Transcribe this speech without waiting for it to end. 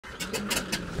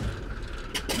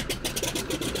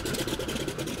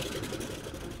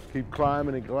Keep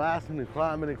climbing and glassing and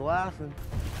climbing and glassing.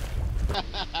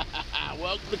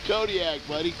 Welcome to Kodiak,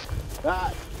 buddy.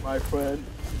 That, my friend,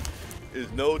 is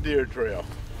no deer trail.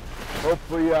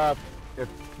 hopefully if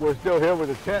we're still here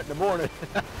with a tent in the morning.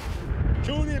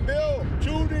 Shoot him, Bill!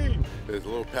 Shoot him! There's a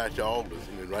little patch of alders,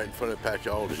 and then right in front of the patch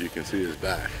of alders, you can see his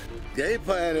back. Game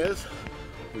plan is,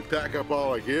 we pack up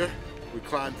all our gear, we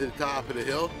climb to the top of the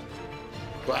hill,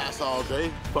 glass all day,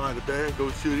 find a bear, go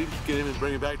shoot him, get him, and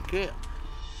bring him back to camp.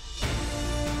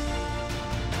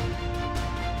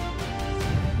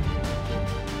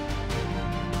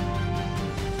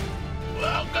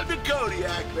 Welcome to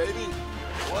Kodiak, baby.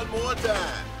 One more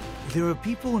time. There are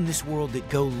people in this world that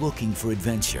go looking for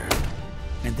adventure.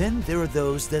 And then there are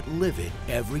those that live it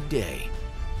every day.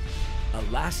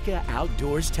 Alaska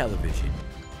Outdoors Television.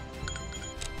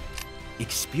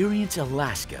 Experience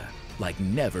Alaska like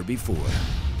never before.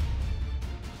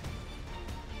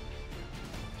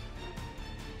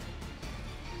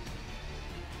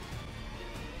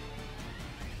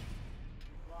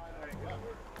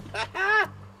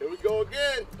 Here we go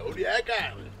again. Kodiak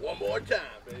Island. One more time,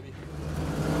 baby.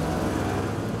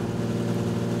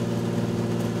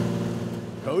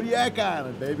 Kodiak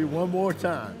Island, baby, one more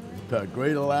time. The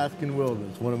Great Alaskan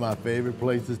Wilderness, one of my favorite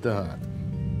places to hunt.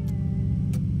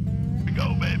 Here we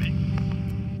go, baby.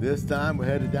 This time we're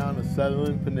headed down the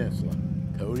Sutherland Peninsula,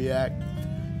 Kodiak,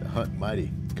 to hunt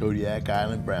mighty Kodiak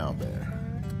Island brown bear.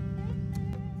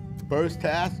 First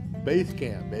task, base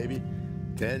camp, baby.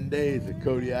 10 days of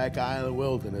Kodiak Island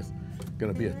Wilderness.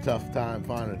 Gonna be a tough time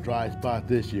finding a dry spot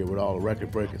this year with all the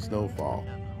record-breaking snowfall.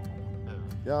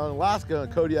 In Alaska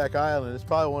and Kodiak Island, it's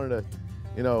probably one of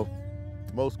the,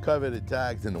 most coveted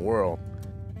tags in the world.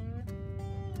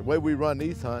 The way we run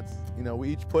these hunts, we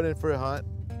each put in for a hunt,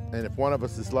 and if one of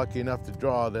us is lucky enough to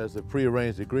draw, there's a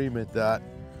prearranged agreement that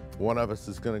one of us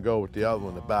is gonna go with the other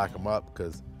one to back them up,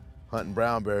 because hunting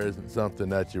brown bear isn't something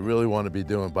that you really want to be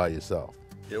doing by yourself.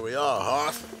 Here we are,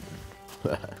 Hoss.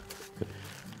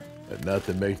 And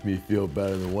nothing makes me feel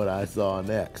better than what I saw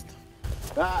next.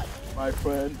 That, my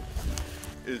friend,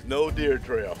 is no deer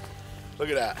trail. Look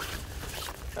at that.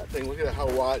 That thing, look at how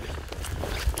wide.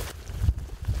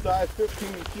 size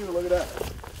 15 look at that.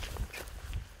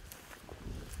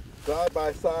 Side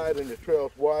by side, and the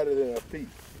trail's wider than our feet.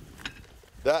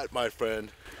 That, my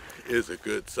friend, is a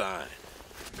good sign.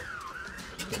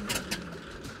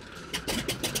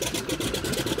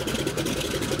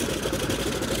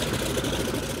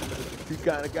 Two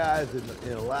kind of guys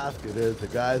in Alaska. There's the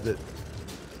guys that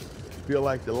feel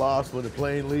like they're lost when the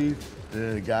plane leaves, and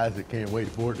then the guys that can't wait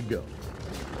for it to go.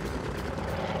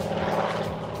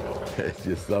 It's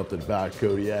just something about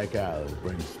Kodiak Island that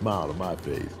brings a smile to my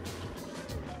face.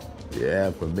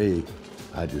 Yeah, for me,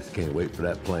 I just can't wait for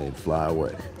that plane to fly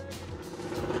away.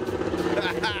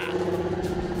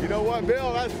 You know what,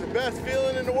 Bill? That's the best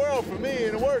feeling in the world for me,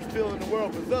 and the worst feeling in the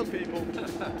world for some people.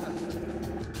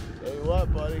 Tell you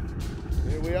what, buddy,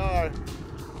 Here we are,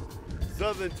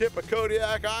 southern tip of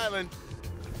Kodiak Island.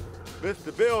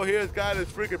 Mr. Bill here's got his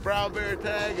freaking brown bear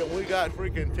tag, and we got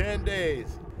freaking 10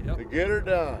 days to get her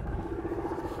done.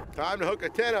 Time to hook a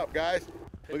tent up, guys.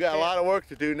 We got a lot of work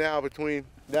to do now between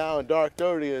now and dark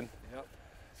 30, and the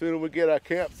sooner we get our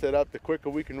camp set up, the quicker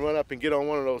we can run up and get on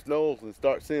one of those knolls and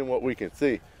start seeing what we can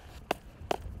see.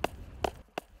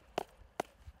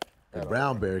 at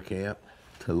brown bear camp,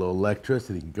 a little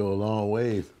electricity can go a long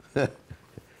ways. In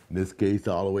this case,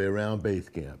 all the way around base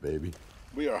camp, baby.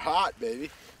 We are hot, baby.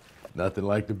 Nothing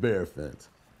like the bear fence.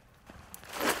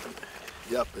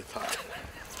 Yep, it's hot.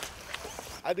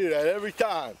 I do that every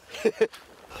time.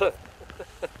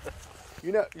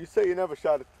 You say you never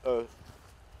shot a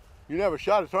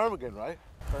ptarmigan, right?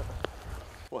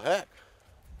 Well, heck.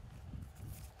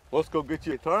 Let's go get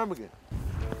you a ptarmigan.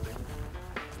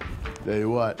 Tell you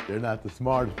what, they're not the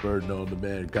smartest bird known to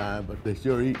mankind, but they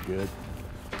sure eat good.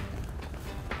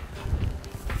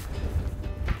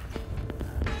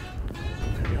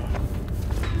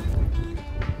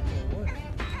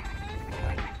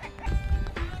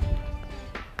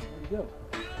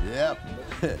 Yep.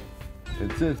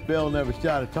 And since Bill never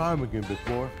shot a ptarmigan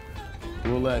before,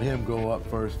 we'll let him go up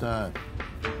first time.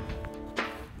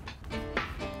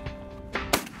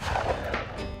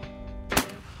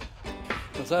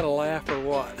 Was that a laugh or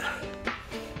what?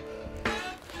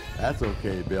 That's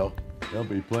okay, Bill. There'll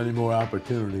be plenty more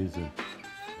opportunities, and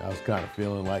I was kind of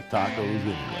feeling like tacos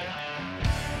anyway.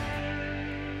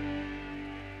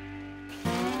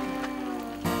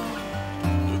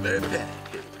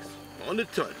 On the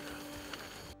ton.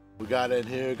 We got in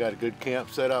here, got a good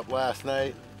camp set up last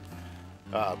night.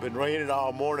 Been raining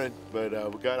all morning, but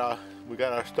we got our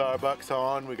Starbucks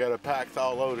on. We got our packs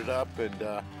all loaded up,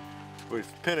 and There's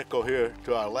pinnacle here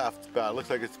to our left. Looks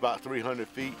like it's about 300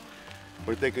 feet.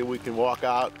 We're thinking we can walk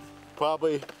out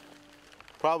probably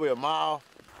a mile,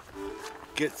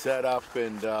 get set up,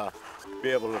 and be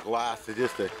able to glass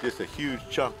just a huge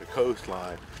chunk of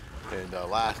coastline. And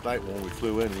last night when we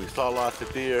flew in, we saw lots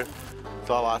of deer,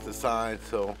 saw lots of signs,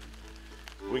 so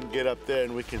we can get up there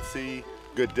and we can see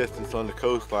good distance on the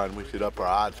coastline. We should up our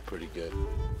odds pretty good.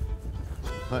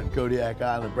 Hunting Kodiak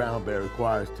Island brown bear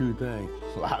requires two things: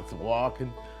 lots of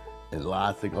walking and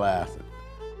lots of glassing.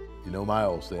 You know my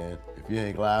old saying, if you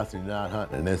ain't glassing, you're not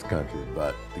hunting in this country.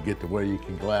 But to get to where you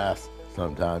can glass,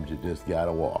 sometimes you just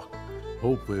gotta walk.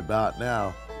 Hopefully about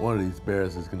now, one of these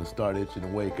bears is gonna start itching to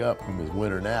wake up from his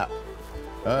winter nap.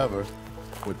 However,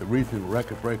 with the recent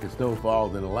record-breaking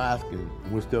snowfalls in Alaska,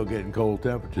 we're still getting cold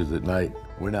temperatures at night.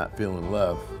 We're not feeling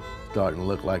love. Starting to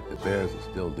look like the bears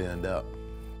are still denned up.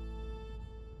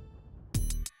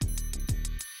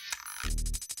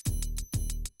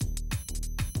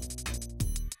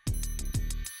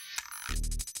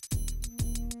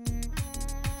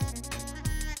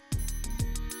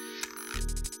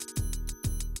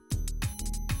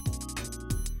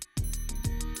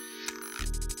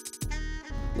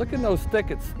 Look in those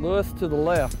thickets, Lewis, to the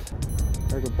left.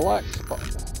 There's a black spot.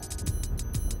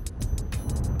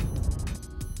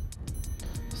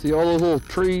 See all those little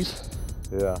trees?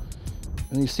 Yeah.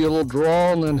 And you see a little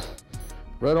draw, and then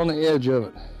right on the edge of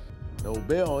it. Old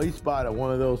Bill, he spotted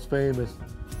one of those famous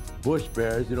bush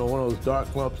bears, you know, one of those dark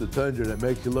clumps of tundra that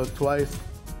makes you look twice.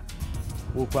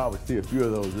 We'll probably see a few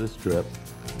of those this trip.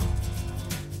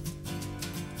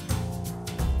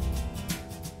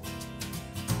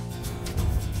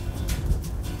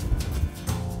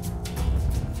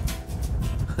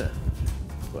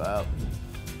 Well,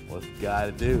 what's the guy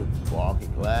to do?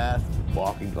 Walking glass,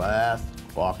 walking glass,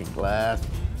 walking glass.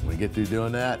 When we get through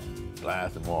doing that,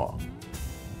 glass and walk.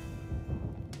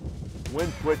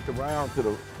 Wind switched around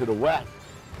to the west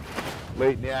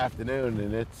late in the afternoon,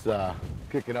 and it's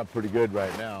kicking up pretty good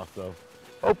right now. So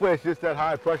hopefully it's just that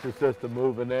high pressure system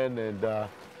moving in, and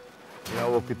you know,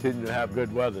 we'll continue to have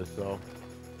good weather. So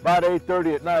about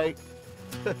 8:30 at night.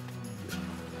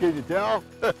 Can you tell?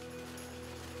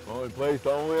 Only place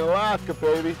only in Alaska,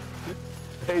 baby.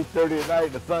 8:30 at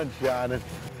night, the sun's shining.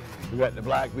 We got the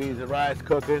black beans and rice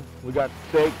cooking. We got the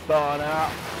steaks thawing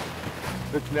out.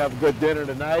 Fixing to have a good dinner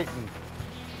tonight, and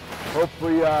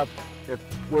hopefully, if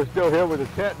we're still here with a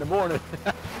tent in the morning,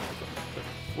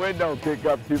 wind don't kick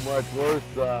up too much worse.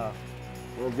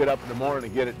 We'll get up in the morning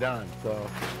and get it done. So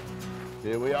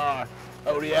here we are,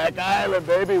 Kodiak Island,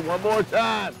 baby, one more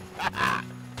time.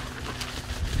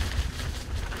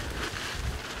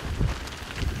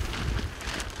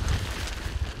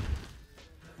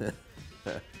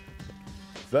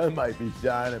 Sun might be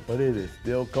shining, but it is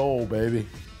still cold, baby.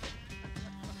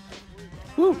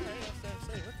 Woo.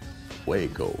 Way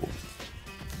cold.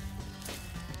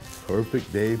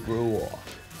 Perfect day for a walk.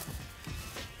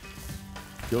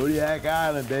 Kodiak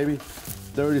Island, baby.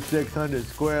 3,600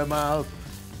 square miles,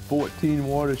 14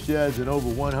 watersheds, and over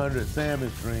 100 salmon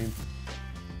streams.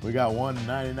 We got 1 in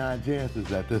 99 chances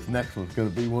that this next one's gonna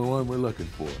be one we're looking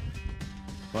for.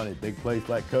 Funny, big place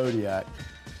like Kodiak,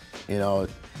 you know,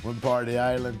 one part of the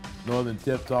island, northern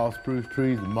tip's all spruce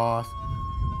trees and moss.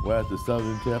 Whereas the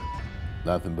southern tip,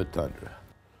 nothing but tundra.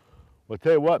 Well,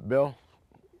 tell you what, Bill,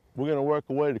 we're gonna work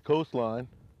our way to the coastline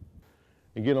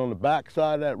and get on the back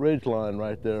side of that ridge line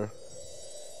right there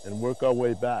and work our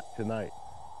way back tonight.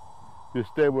 Just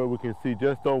stay where we can see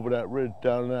just over that ridge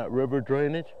down that river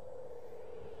drainage,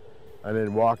 and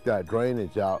then walk that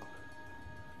drainage out.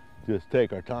 Just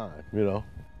take our time, you know.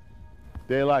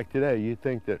 Day like today, you'd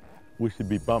think that we should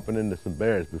be bumping into some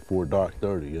bears before dark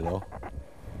 30, you know.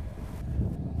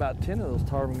 About 10 of those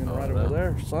ptarmigan right over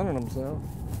there, sunning themselves.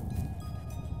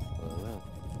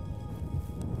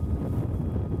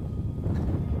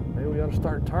 Maybe we ought to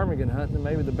start ptarmigan hunting, and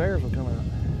maybe the bears will come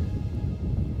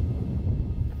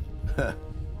out.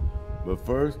 But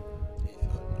first,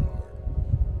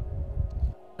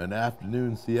 an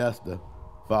afternoon siesta,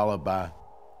 followed by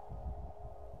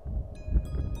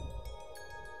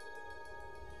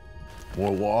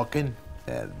more walking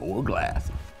and more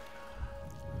glassing.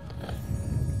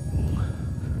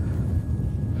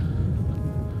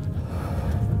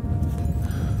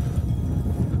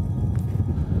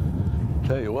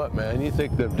 Tell you what, man, you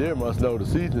think them deer must know the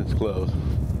season's closed.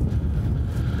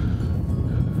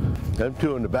 Them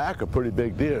two in the back are pretty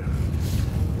big deer.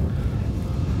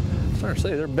 I started to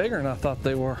say, they're bigger than I thought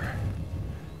they were.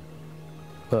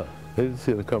 Huh, they just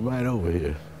seem to come right over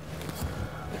here.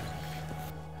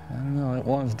 I don't know, that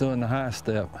one's doing the high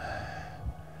step.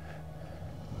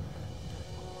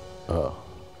 Oh,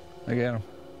 Look at them.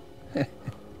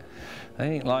 They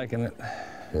ain't liking it.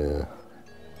 Yeah.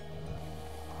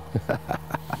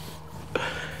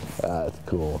 That's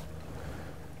cool.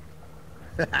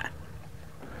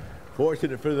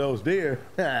 Fortunate for those deer,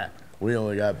 we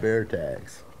only got bear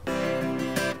tags.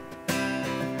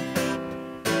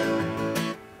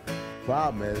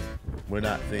 Problem is, we're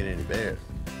not seeing any bears.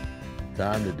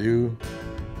 Time to do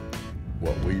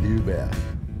what we do best.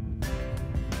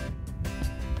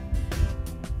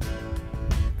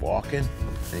 Walking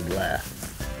and glass.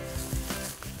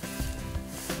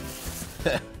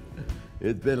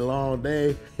 It's been a long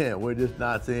day, and we're just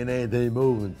not seeing anything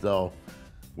moving, so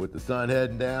with the sun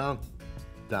heading down,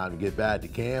 time to get back to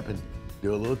camp and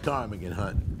do a little ptarmigan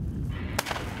hunting.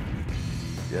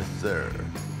 Yes, sir.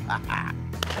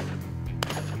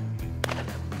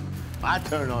 My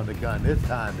turn on the gun this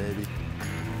time, baby.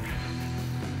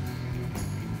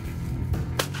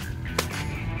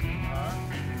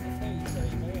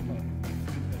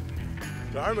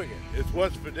 Ptarmigan, it's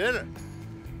what's for dinner.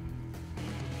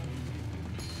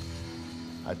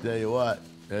 I tell you what,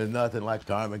 there's nothing like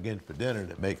ptarmigan for dinner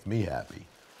that makes me happy.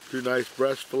 2 nice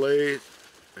breast fillets,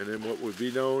 and then what would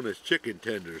be known as chicken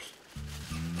tenders.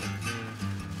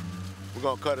 We're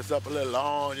gonna cut us up a little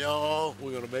long, y'all.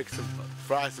 We're gonna make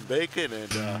fry some bacon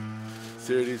and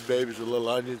sear these babies with little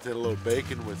onions and a little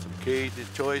bacon with some Cajun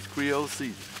choice Creole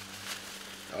seasoning.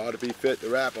 Ought to be fit to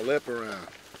wrap a lip around.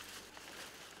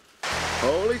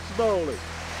 Holy smoly.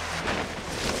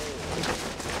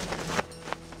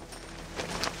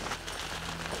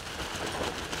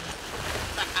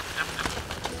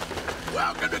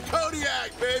 Welcome to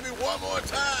Kodiak, baby, one more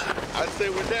time. I'd say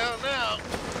we're down now.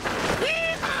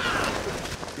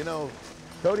 You know,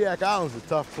 Kodiak Island's a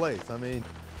tough place. I mean,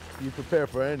 you prepare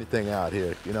for anything out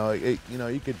here. You know, you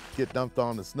could get dumped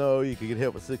on the snow, you could get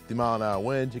hit with 60-mile-an-hour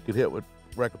winds, you could hit with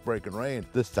record-breaking rain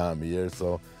this time of year.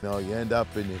 So, you know, you end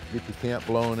up and you get your camp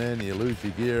blown in, you lose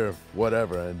your gear, or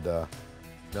whatever, and you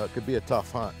know, it could be a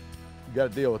tough hunt. You got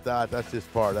to deal with that. That's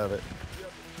just part of it.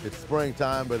 It's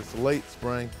springtime, but it's late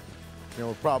spring. You know,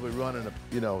 we're probably running,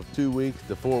 2 weeks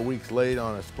to 4 weeks late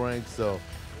on a spring, so,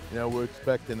 you know, we're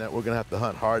expecting that we're gonna have to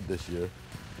hunt hard this year.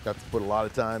 Got to put a lot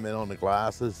of time in on the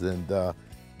glasses and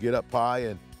get up high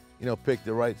and, you know, pick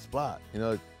the right spot. You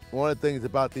know, one of the things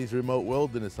about these remote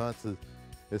wilderness hunts is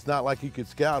it's not like you could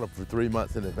scout them for 3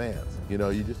 months in advance. You know,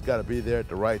 you just gotta be there at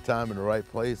the right time in the right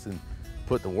place and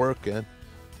put the work in.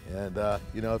 And,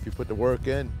 you know, if you put the work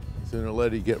in, sooner or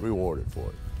later you get rewarded for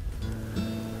it.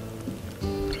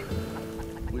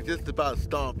 We just about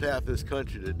stomped half this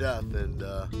country to death, and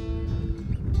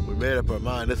we made up our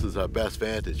mind this is our best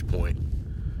vantage point.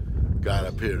 Got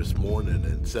up here this morning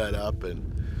and set up, and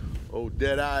old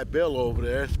Dead-Eye Bill over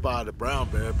there spotted a brown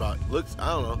bear. Looks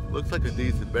like a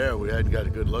decent bear. We hadn't got a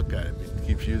good look at him. He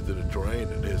keeps using the terrain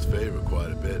in his favor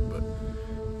quite a bit, but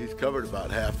he's covered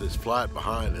about half this flat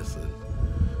behind us, and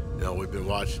you know, we've been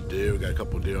watching deer. We got a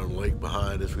couple of deer on the lake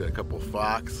behind us. We got a couple of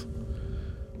fox.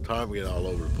 Ptarmigan all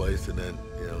over the place, and then,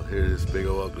 you know, here's this big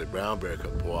old ugly brown bear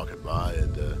come walking by,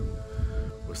 and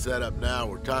we're set up now.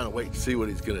 We're trying to wait to see what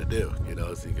he's gonna do. You know,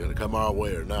 is he gonna come our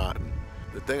way or not? And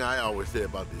the thing I always say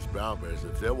about these brown bears,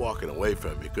 if they're walking away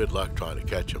from you, good luck trying to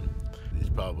catch him. He's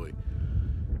probably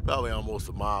almost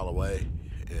a mile away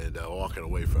and walking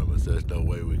away from us. There's no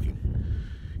way we can.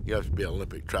 You have to be an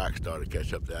Olympic track star to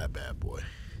catch up to that bad boy.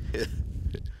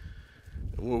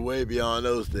 We're way beyond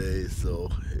those days,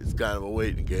 so it's kind of a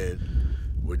waiting game.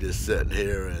 We're just sitting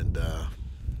here and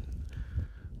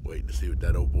waiting to see what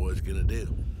that old boy's gonna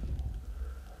do.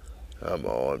 Come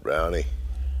on, Brownie.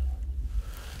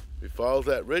 If he follows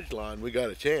that ridge line, we got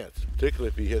a chance, particularly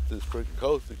if he hits this freaking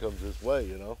coast that comes this way,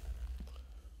 you know.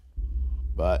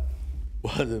 But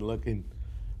wasn't looking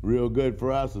real good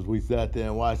for us as we sat there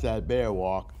and watched that bear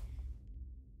walk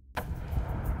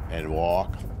and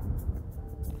walk.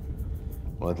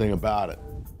 One thing about it,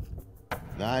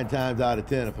 9 times out of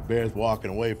 10, if a bear's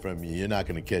walking away from you, you're not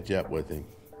going to catch up with him.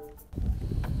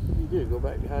 What do you do? Go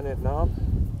back behind that knob?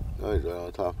 No, he's right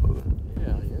on top of it.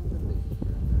 Yeah,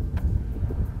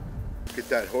 Get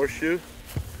that horseshoe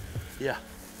yeah.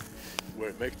 where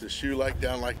it makes the shoe like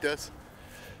down like this.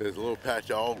 There's a little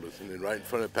patch of alders, and then right in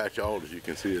front of the patch of alders, you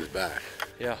can see his back.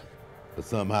 Yeah. But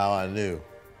somehow I knew.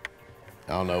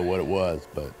 I don't know what it was,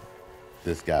 but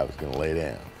this guy was going to lay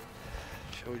down.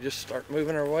 Shall we just start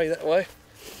moving our way that way?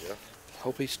 Yeah.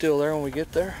 Hope he's still there when we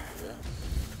get there. Yeah.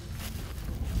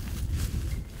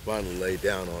 Finally laid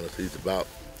down on us. He's about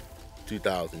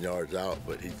 2,000 yards out,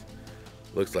 but he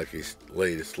looks like he's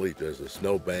laid asleep. There's a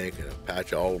snowbank and a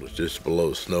patch of alders just below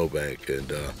the snowbank,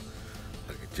 and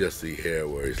I can just see hair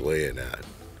where he's laying at.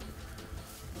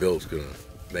 Bill's gonna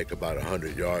make about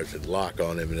 100 yards and lock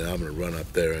on him, and then I'm gonna run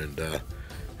up there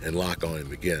and lock on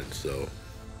him again. So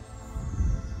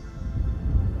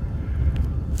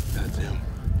that's him.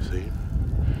 You see him?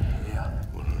 Yeah.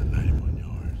 191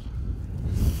 yards.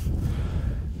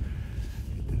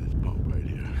 Get to this bump right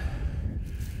here.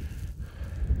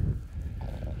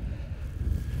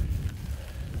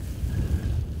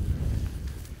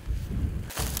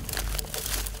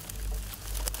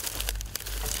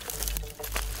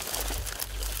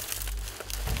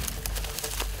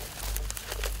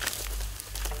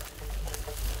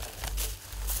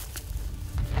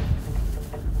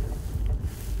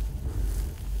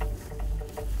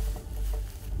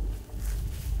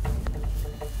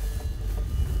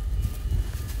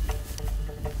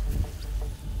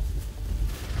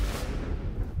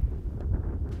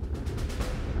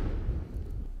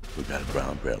 We got a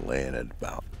brown bear laying at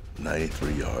about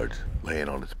 93 yards, laying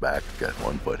on his back, got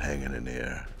 1 foot hanging in the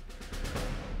air.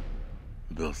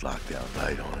 Bill's locked down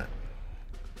tight on it.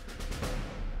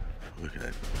 We're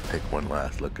gonna take one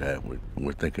last look at it.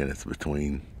 We're thinking it's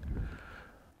between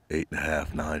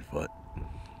 8.5, 9 foot.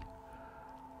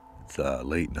 It's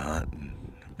late in the hunt, and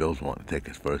Bill's wanting to take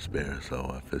his first bear,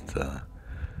 so if it's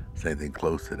anything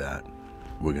close to that,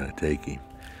 we're gonna take him.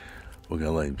 We're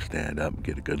gonna let him stand up and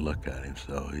get a good look at him.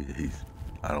 So he's,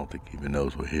 I don't think he even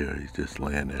knows we're here. He's just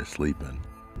laying there sleeping.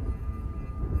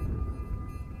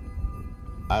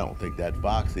 I don't think that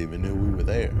fox even knew we were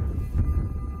there.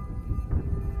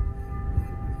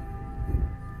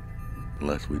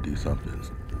 Unless we do something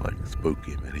like spook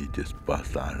him and he just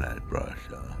busts out of that brush.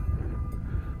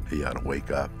 He ought to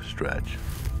wake up, stretch,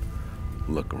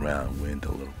 look around, wind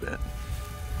a little bit,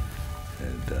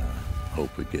 and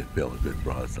hope we get Bill a good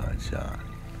broadside shot.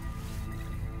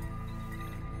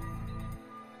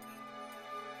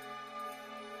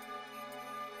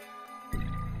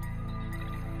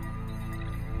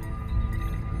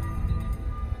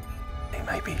 He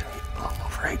may be a little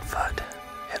over 8 foot,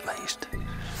 at least.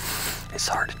 It's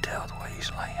hard to tell the way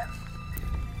he's laying.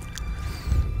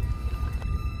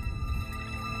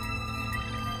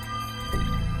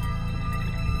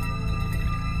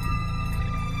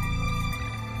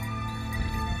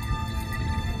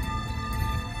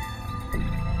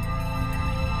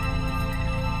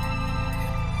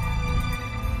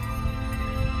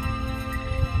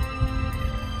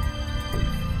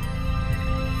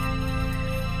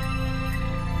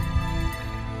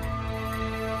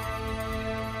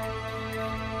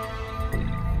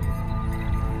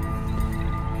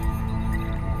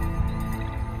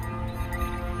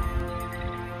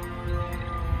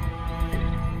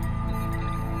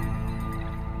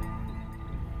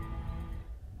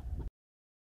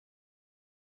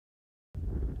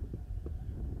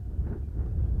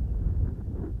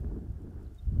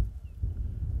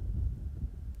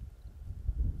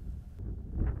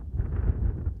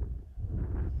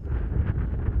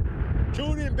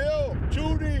 Shoot him, Bill!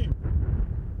 Shoot him!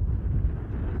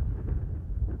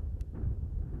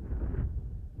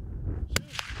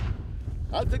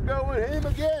 That's a good one. Hit him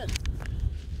again.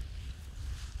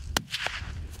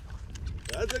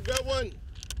 That's a good one.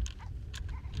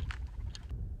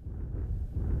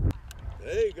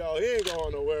 There you go. He ain't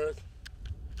going nowhere.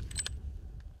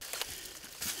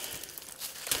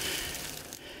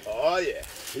 Oh yeah,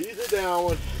 he's a down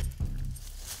one.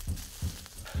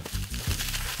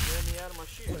 Out of my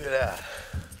shoe. Look at that.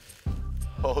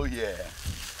 Oh yeah.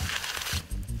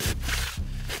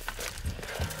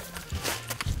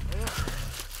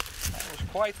 That was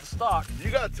quite the stock.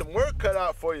 You got some work cut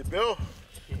out for you, Bill.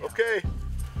 Yeah. Okay.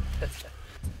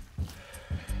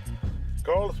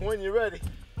 Call us when you're ready.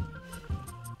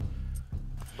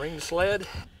 Bring the sled.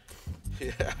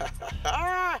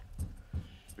 Yeah.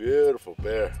 Beautiful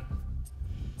bear.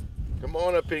 Come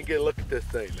on up here and get a look at this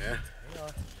thing, man.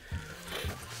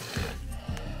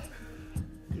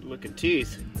 Good looking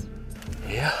teeth.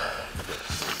 Yeah.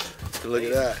 Look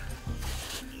at that.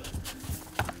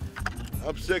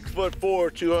 I'm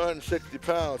 6'4", 260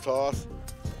 pounds, Hoss.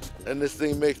 And this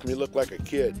thing makes me look like a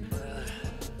kid.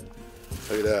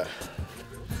 Look at that.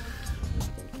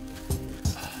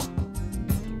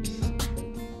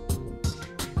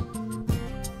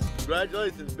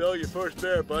 Congratulations, Bill, your first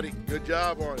bear, buddy. Good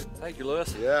job on it. Thank you,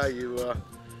 Lewis. Yeah,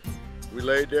 we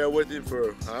laid there with him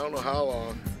for I don't know how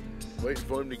long, waiting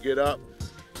for him to get up.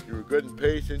 You were good and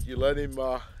patient. You let him,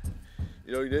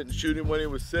 you didn't shoot him when he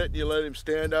was sitting. You let him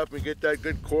stand up and get that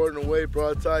good cordon away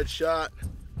broadside shot.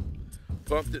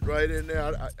 Pumped it right in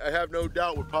there. I have no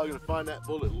doubt we're probably gonna find that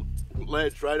bullet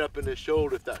ledged right up in his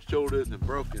shoulder if that shoulder isn't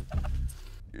broken.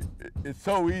 it's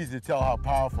so easy to tell how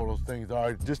powerful those things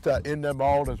are. Just in them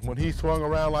alders, when he swung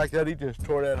around like that, he just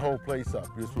tore that whole place up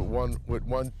just with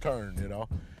one turn, you know.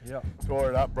 Yeah. Tore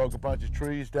it up, broke a bunch of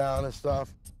trees down and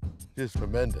stuff. Just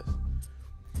tremendous.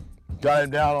 Got him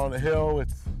down on the hill.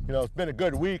 It's been a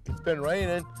good week. It's been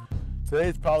raining.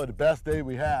 Today's probably the best day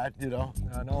we had, you know.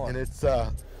 I know. And it's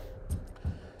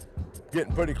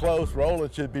getting pretty close.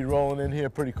 Roland should be rolling in here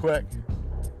pretty quick.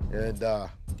 And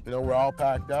we're all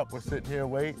packed up. We're sitting here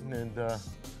waiting, and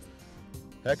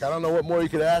heck, I don't know what more you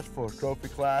could ask for. Trophy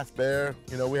class bear.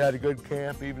 We had a good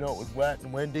camp, even though it was wet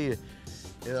and windy.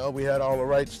 We had all the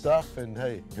right stuff, and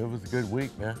hey, it was a good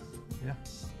week, man. Yeah.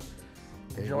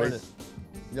 Enjoyed it.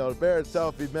 The bear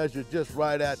itself, he measured just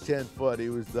right at 10 foot. He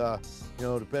was,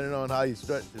 depending on how you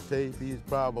stretch the tape, he's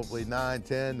probably 9,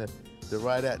 10 to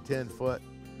right at 10 foot.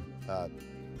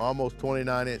 Almost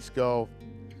 29-inch skull.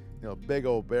 Big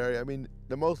old bear. I mean,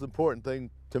 the most important thing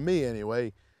to me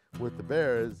anyway with the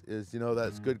bear is that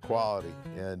it's good quality.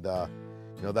 And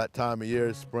that time of year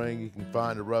is spring, you can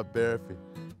find a rub bear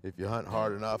if you hunt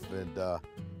hard enough. And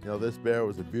this bear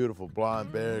was a beautiful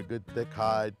blonde bear, good thick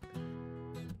hide.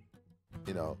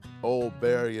 Old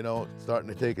bear,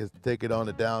 starting to take it on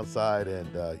the downside,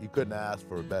 and you couldn't ask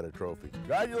for a better trophy.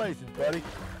 Congratulations, buddy.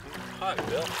 Hi,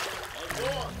 Bill. How's it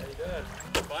going? How you doing?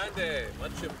 Fine day,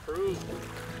 much improved.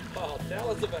 Oh, tell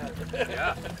us about it.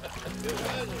 Yeah.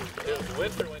 It was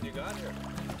winter when you got here.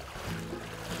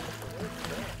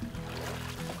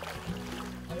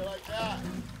 How you like that?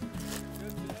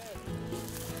 Good today.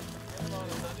 Was it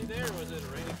a sunny day or was it a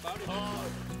rainy, cloudy day?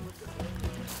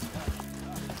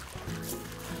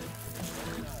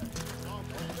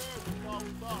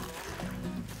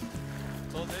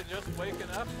 So they just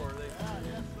waking up, or they? Yeah, I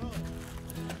guess so.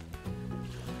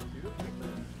 Beautiful.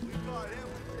 We caught him